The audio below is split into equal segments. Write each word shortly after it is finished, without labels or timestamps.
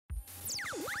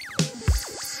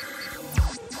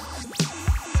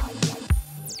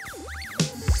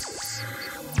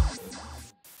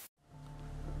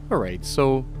Alright,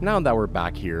 so now that we're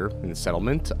back here in the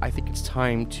settlement, I think it's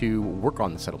time to work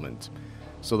on the settlement.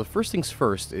 So the first things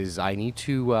first is I need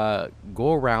to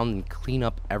go around and clean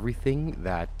up everything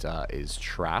that is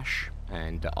trash,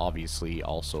 and obviously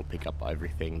also pick up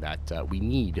everything that we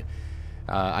need.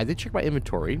 I did check my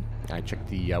inventory. I checked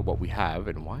the what we have,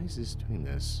 and why is this doing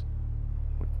this?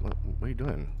 What are you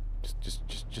doing? Just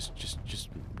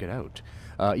get out.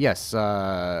 Yes,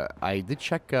 I did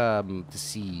check to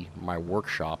see my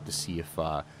workshop to see if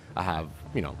I have,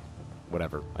 you know,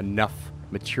 whatever, enough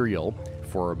material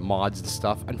for mods and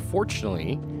stuff.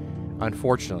 Unfortunately,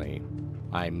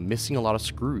 I'm missing a lot of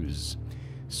screws.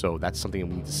 So that's something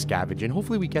we need to scavenge, and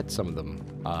hopefully we get some of them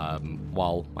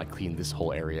while I clean this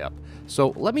whole area up. So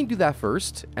let me do that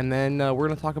first, and then we're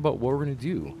going to talk about what we're going to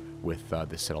do with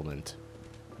this settlement.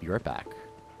 Be right back.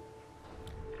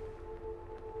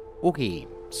 Okay,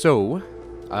 so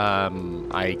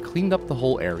I cleaned up the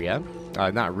whole area.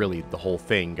 Not really the whole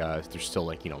thing. There's still,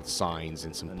 like, you know, signs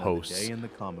and some posts. Day in the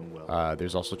Commonwealth.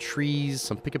 There's also trees,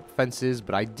 some picket fences,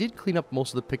 but I did clean up most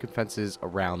of the picket fences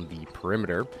around the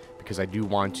perimeter because I do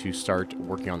want to start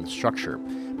working on the structure.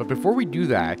 But before we do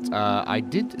that, I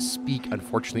did speak,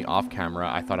 unfortunately, off camera.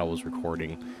 I thought I was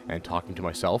recording and talking to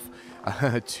myself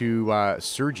to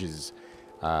Surges.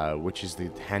 Which is the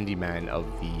handyman of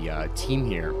the team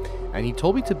here, and he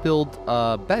told me to build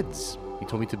beds. He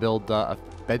told me to build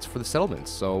beds for the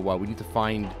settlements, so we need to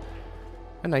find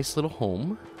a nice little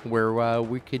home where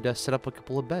we could set up a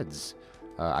couple of beds.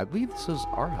 I believe this is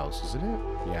our house, isn't it?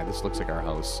 Yeah, this looks like our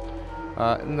house.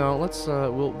 No, let's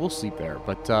we'll sleep there,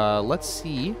 but let's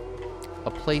see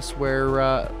a place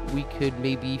where we could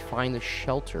maybe find a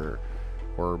shelter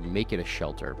or make it a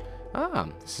shelter. Ah,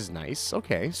 this is nice.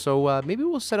 Okay, so maybe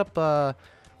we'll set up the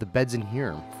beds in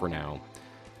here for now.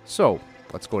 So,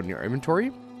 let's go in your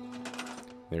inventory.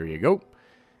 There you go.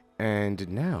 And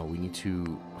now we need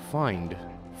to find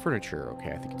furniture.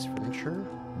 Okay, I think it's furniture.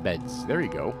 Beds. There you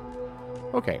go.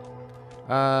 Okay.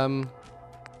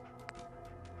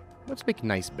 Let's make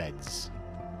nice beds.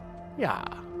 Yeah.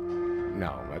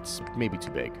 No, that's maybe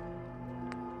too big.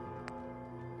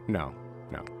 No.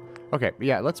 Okay,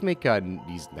 yeah, let's make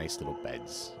these nice little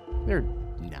beds. They're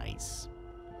nice.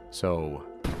 So,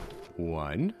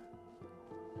 one.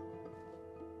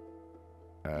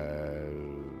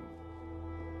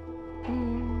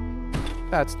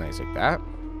 That's nice like that.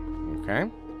 Okay.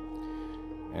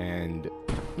 And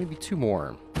maybe two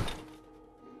more.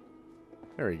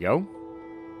 There we go.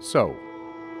 So,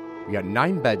 we got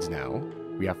 9 beds now.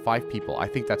 We have 5 people. I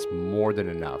think that's more than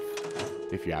enough,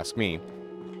 if you ask me.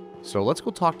 So let's go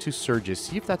talk to Surges,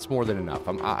 see if that's more than enough.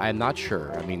 I'm not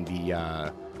sure. I mean,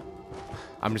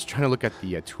 I'm just trying to look at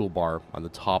the toolbar on the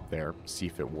top there, see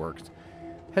if it worked.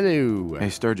 Hello. Hey,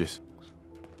 Sturgis.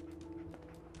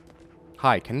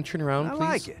 Hi, can you turn around, please? I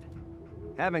like it.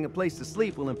 Having a place to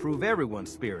sleep will improve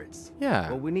everyone's spirits. Yeah.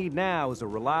 What we need now is a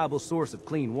reliable source of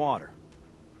clean water.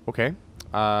 Okay.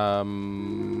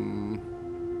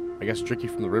 I guess drinking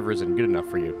from the river isn't good enough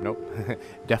for you. Nope.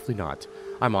 Definitely not.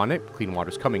 I'm on it. Clean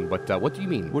water's coming, but what do you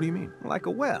mean? What do you mean? Like a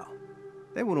well.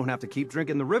 Then we don't have to keep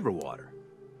drinking the river water.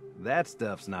 That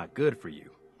stuff's not good for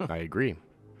you. I agree.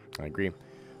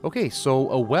 Okay, so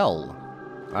a well.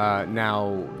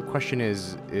 Now, the question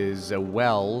is a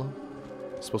well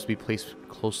supposed to be placed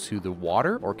close to the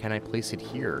water, or can I place it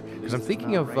here? Because I'm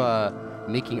thinking of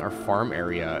making our farm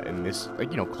area in this, like,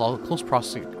 you know, close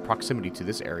proximity to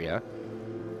this area.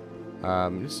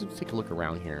 Let's take a look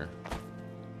around here.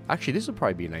 Actually, this would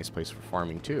probably be a nice place for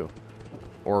farming too.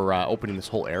 Or opening this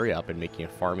whole area up and making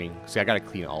it farming. See, I gotta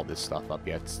clean all this stuff up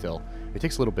yet still. It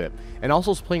takes a little bit. And also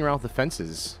it's playing around with the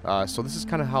fences. So this is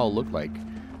kind of how it looked like.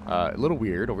 A little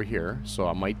weird over here. So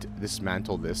I might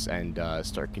dismantle this and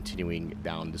start continuing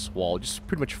down this wall. Just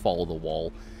pretty much follow the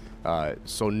wall.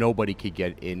 So nobody could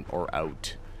get in or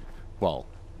out. Well,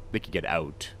 they could get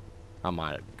out. I'm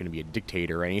not going to be a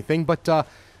dictator or anything, but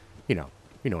you know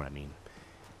what I mean.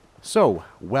 So,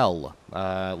 well,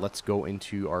 let's go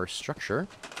into our structure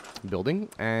building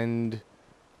and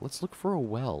let's look for a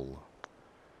well.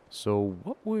 So,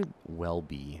 what would well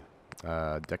be?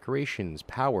 Decorations,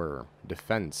 power,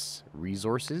 defense,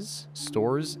 resources,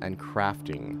 stores, and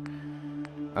crafting.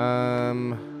 I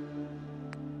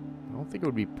don't think it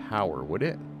would be power, would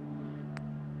it?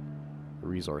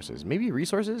 Resources. Maybe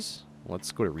resources?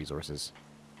 Let's go to resources.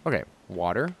 Okay,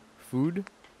 water, food.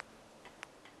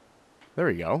 There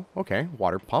we go. Okay,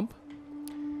 water pump.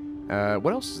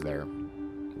 What else is there?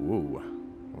 Ooh,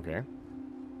 okay.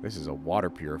 This is a water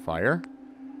purifier.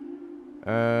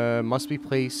 Must be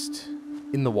placed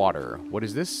in the water. What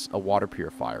is this? A water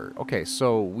purifier. Okay,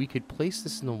 so we could place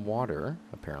this in the water,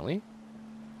 apparently.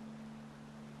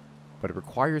 but it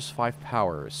requires 5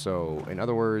 power. So, in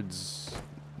other words,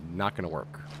 not going to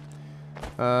work.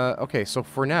 Okay, so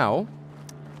for now,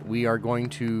 we are going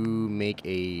to make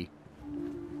a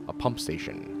pump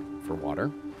station for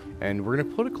water. And we're going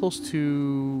to put it close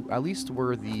to at least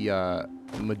where the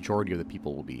majority of the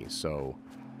people will be. So,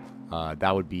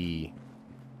 that would be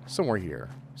somewhere here.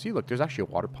 See, look, there's actually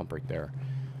a water pump right there.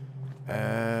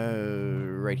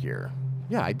 Right here.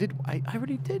 Yeah, I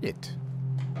already did it.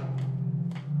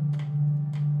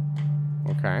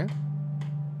 Okay.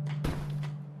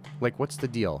 Like, what's the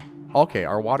deal? Okay,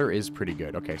 our water is pretty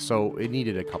good. Okay, so it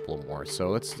needed a couple more. So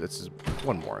let's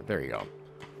one more. There you go.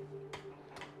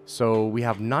 So we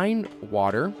have 9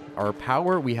 water. Our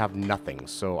power, we have nothing.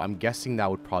 So I'm guessing that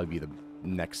would probably be the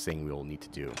next thing we'll need to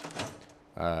do.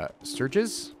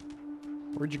 Sturges?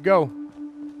 Where'd you go?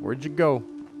 Where'd you go?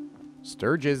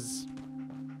 Sturges.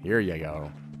 Here you go.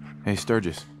 Hey,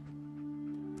 Sturgis.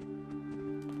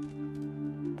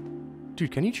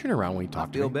 Dude, can you turn around when you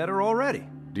talk to me? I feel better already.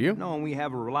 Do you? Knowing we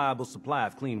have a reliable supply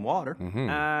of clean water.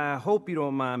 I hope you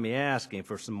don't mind me asking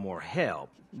for some more help,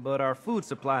 but our food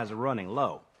supplies are running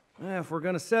low. If we're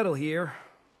gonna settle here,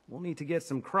 we'll need to get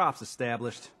some crops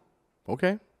established.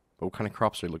 Okay. But what kind of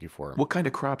crops are you looking for? What kind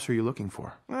of crops are you looking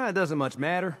for? It doesn't much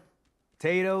matter.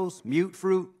 Potatoes, mute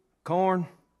fruit, corn,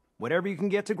 whatever you can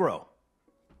get to grow.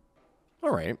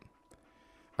 All right.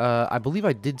 I believe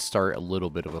I did start a little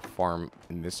bit of a farm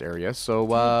in this area, so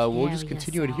we'll just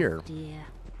continue it here.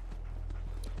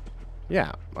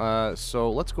 Yeah,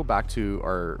 so let's go back to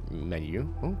our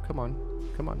menu. Oh, come on.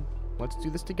 Come on. Let's do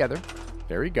this together.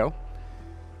 There we go.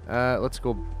 Let's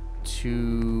go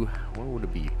to... what would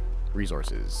it be?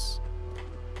 Resources.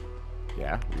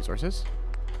 Yeah, resources.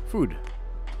 Food.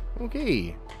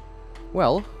 Okay.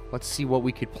 Well, let's see what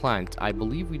we could plant. I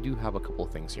believe we do have a couple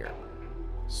of things here.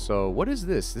 So, what is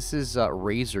this? This is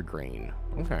razor grain.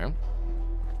 Okay.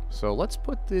 So, let's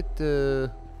put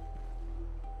it...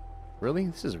 Really?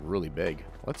 This is really big.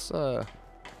 Let's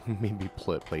maybe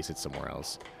place it somewhere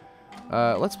else.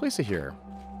 Let's place it here.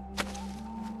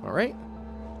 Alright.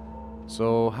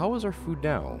 So, how is our food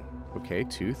now? Okay,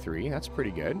 2, 3. That's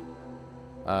pretty good.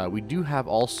 We do have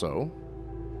also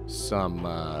some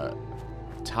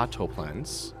tato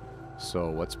plants. So,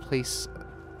 let's place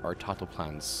our tato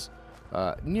plants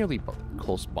nearly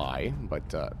close by.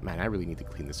 But, man, I really need to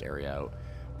clean this area out.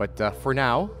 But for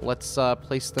now, let's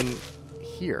place them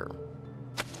here.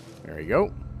 There you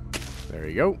go. There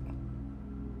you go.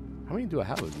 How many do I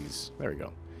have of these? There we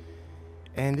go.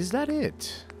 And is that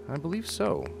it? I believe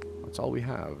so. That's all we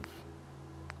have.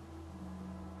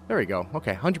 There we go.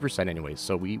 Okay, 100% anyways.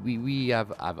 So we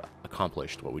have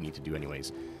accomplished what we need to do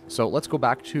anyways. So let's go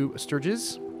back to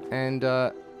Sturgis and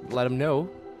let him know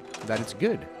that it's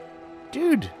good.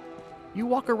 Dude, you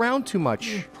walk around too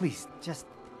much. Please, just...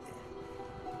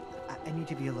 I need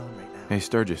to be alone right now. Hey,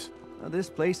 Sturgis.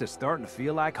 This place is starting to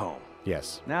feel like home.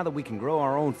 Yes. Now that we can grow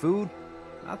our own food,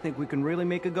 I think we can really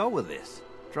make a go with this.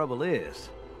 Trouble is,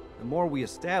 the more we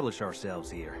establish ourselves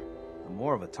here, the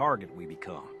more of a target we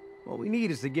become. What we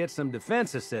need is to get some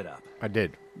defenses set up. I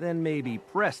did. Then maybe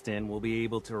Preston will be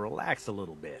able to relax a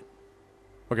little bit.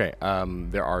 Okay,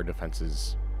 there are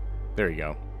defenses. There you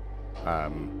go.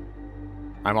 I'm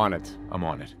on it. I'm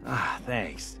on it.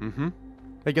 Thanks. Mm-hmm.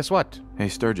 Hey, guess what? Hey,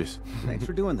 Sturgis. Thanks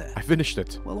for doing that. I finished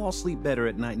it. We'll all sleep better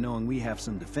at night knowing we have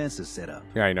some defenses set up.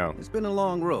 Yeah, I know. It's been a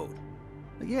long road.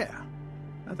 But yeah,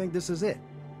 I think this is it.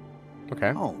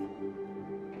 Okay. Home.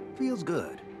 Feels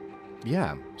good.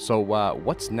 Yeah. So,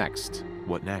 what's next?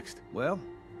 What next? Well,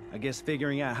 I guess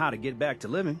figuring out how to get back to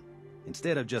living,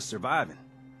 instead of just surviving.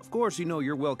 Of course, you know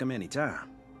you're welcome anytime.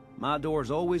 My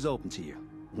door's always open to you.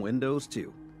 Windows,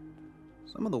 too.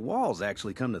 Some of the walls,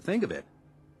 actually, come to think of it.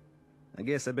 I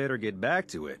guess I better get back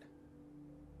to it.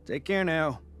 Take care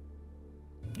now.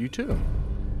 You too.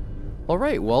 All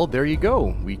right, well, there you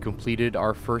go. We completed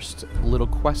our first little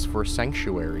quest for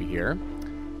Sanctuary here.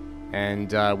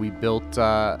 And we built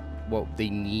what they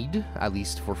need, at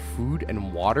least for food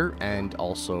and water, and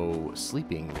also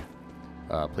sleeping,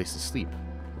 place to sleep.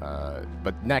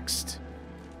 But next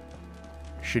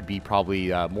should be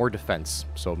probably more defense.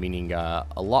 So meaning a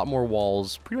lot more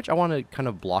walls. Pretty much I want to kind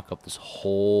of block up this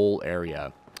whole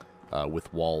area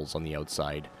with walls on the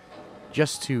outside.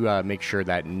 Just to make sure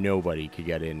that nobody could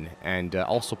get in. And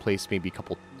also place maybe a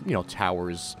couple,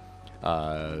 towers,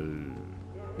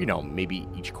 maybe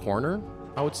each corner,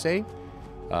 I would say,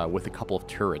 with a couple of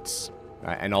turrets.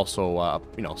 And also, a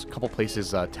couple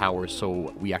places, towers,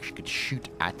 so we actually could shoot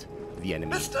at the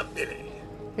enemy. Mr. Billy!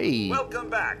 Hey! Welcome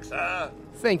back, sir.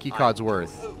 Thank you,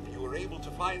 Codsworth. I hope you were able to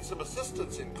find some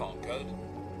assistance in Concord.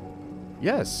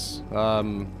 Yes.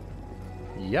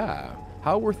 Yeah.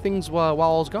 How were things while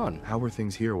I was gone? How were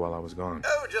things here while I was gone?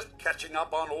 Oh, just catching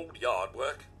up on old yard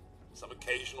work. Some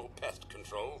occasional pest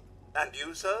control. And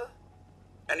you, sir?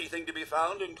 Anything to be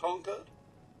found in Concord?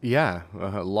 Yeah,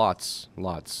 lots.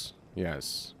 Yes.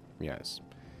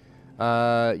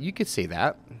 You could say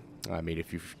that. I made a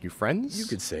few friends. You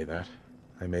could say that.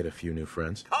 I made a few new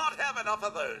friends. Can't have enough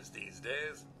of those these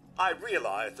days. I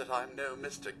realize that I'm no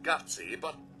Mr. Gutsy,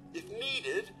 but if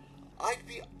needed, I'd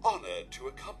be honored to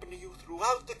accompany you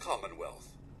throughout the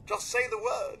Commonwealth. Just say the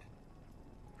word.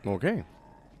 Okay.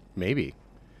 Maybe.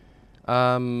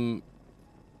 Would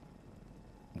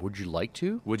you like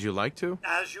to? Would you like to?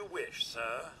 As you wish,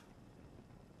 sir.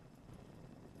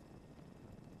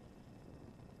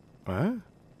 Huh?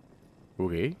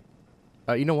 Okay.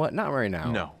 You know what? Not right now.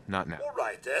 No, not now. All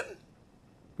right, then.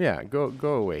 Yeah, go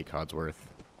away, Codsworth.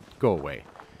 Go away.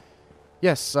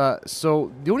 Yes,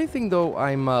 so the only thing, though,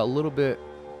 I'm a little bit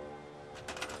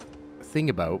thing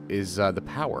about is the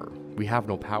power. We have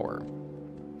no power.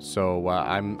 So,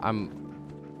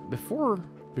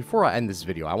 before I end this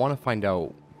video, I want to find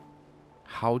out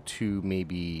how to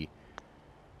maybe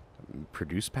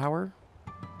produce power.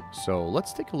 So,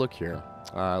 let's take a look here.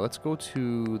 Let's go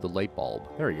to the light bulb.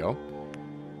 There we go.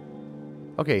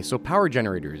 Okay, so power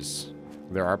generators.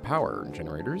 There are power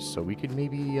generators, so we could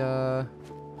maybe, I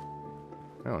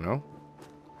don't know.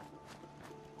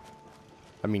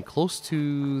 I mean, close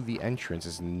to the entrance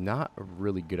is not a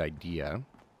really good idea.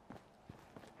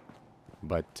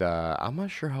 But, I'm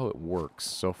not sure how it works.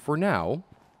 So, for now,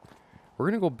 we're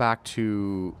going to go back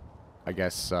to, I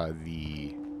guess,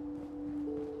 the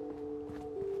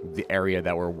area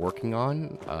that we're working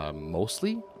on,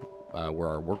 mostly. Where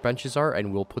our workbenches are,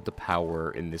 and we'll put the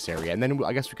power in this area. And then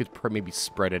I guess we could maybe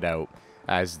spread it out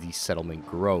as the settlement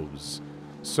grows.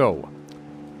 So,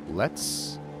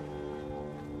 let's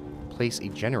place a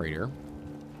generator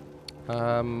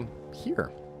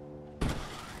here.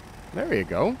 There you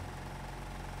go.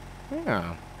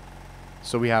 Yeah.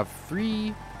 So we have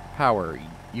 3 power.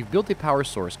 You've built a power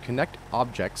source. Connect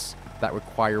objects that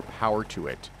require power to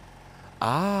it.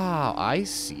 Ah, I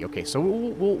see. Okay, so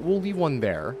we'll leave one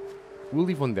there. We'll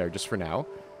leave one there just for now.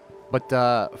 But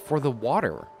for the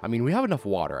water, I mean, we have enough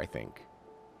water, I think.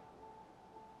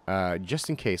 Just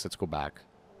in case, let's go back.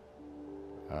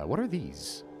 What are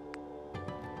these?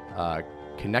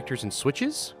 Connectors and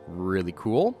switches. Really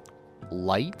cool.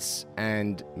 Lights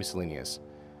and miscellaneous.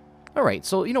 All right,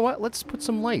 so you know what? Let's put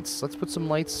some lights. Let's put some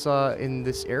lights in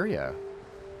this area.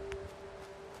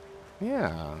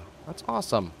 Yeah, that's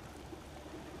awesome.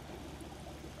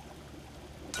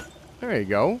 There you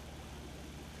go.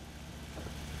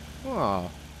 Oh,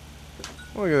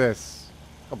 look at this.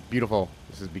 How beautiful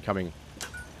this is becoming.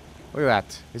 Look at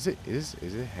that. Is it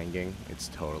hanging? It's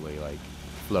totally like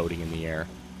floating in the air.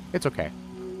 It's okay.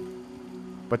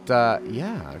 But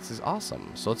yeah, this is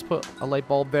awesome. So let's put a light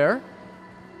bulb there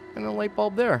and a light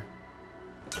bulb there.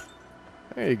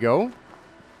 There you go.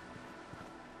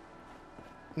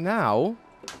 Now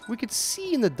we could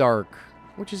see in the dark,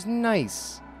 which is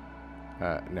nice.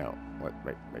 No. What?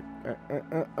 Wait.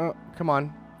 Come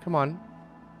on. Come on.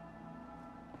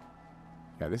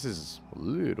 Yeah, this is a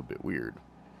little bit weird.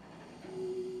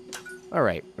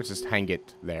 Alright, let's just hang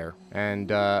it there.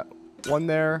 And, one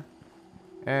there.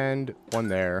 And one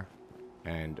there.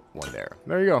 And one there.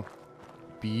 There you go.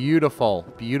 Beautiful.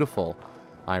 Beautiful.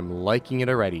 I'm liking it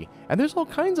already. And there's all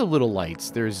kinds of little lights.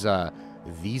 There's,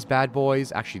 these bad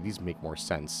boys. Actually, these make more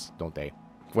sense, don't they?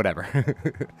 Whatever.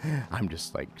 I'm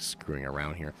just, like, screwing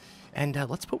around here. And,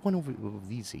 let's put one of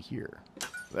these here.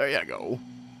 There you go.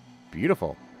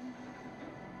 Beautiful.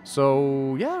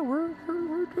 So, yeah, we're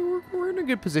in a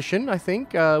good position, I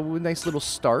think. With a nice little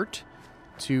start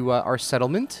to our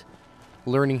settlement.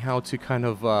 Learning how to kind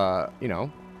of, you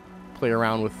know, play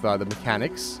around with the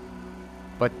mechanics.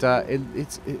 But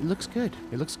it looks good.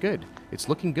 It looks good. It's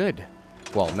looking good.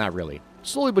 Well, not really.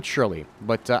 Slowly but surely.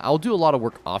 But I'll do a lot of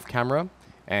work off camera.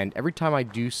 And every time I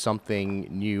do something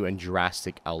new and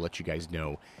drastic, I'll let you guys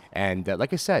know. And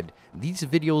like I said, these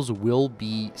videos will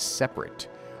be separate.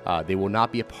 They will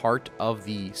not be a part of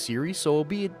the series, so it'll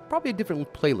be probably a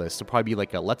different playlist. It'll probably be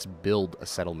like a Let's Build a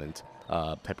Settlement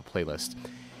type of playlist.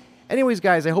 Anyways,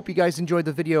 guys, I hope you guys enjoyed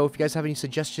the video. If you guys have any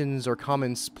suggestions or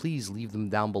comments, please leave them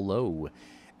down below.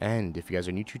 And if you guys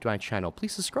are new to my channel,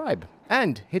 please subscribe.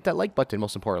 And hit that like button,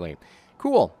 most importantly.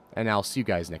 Cool. And I'll see you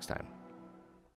guys next time.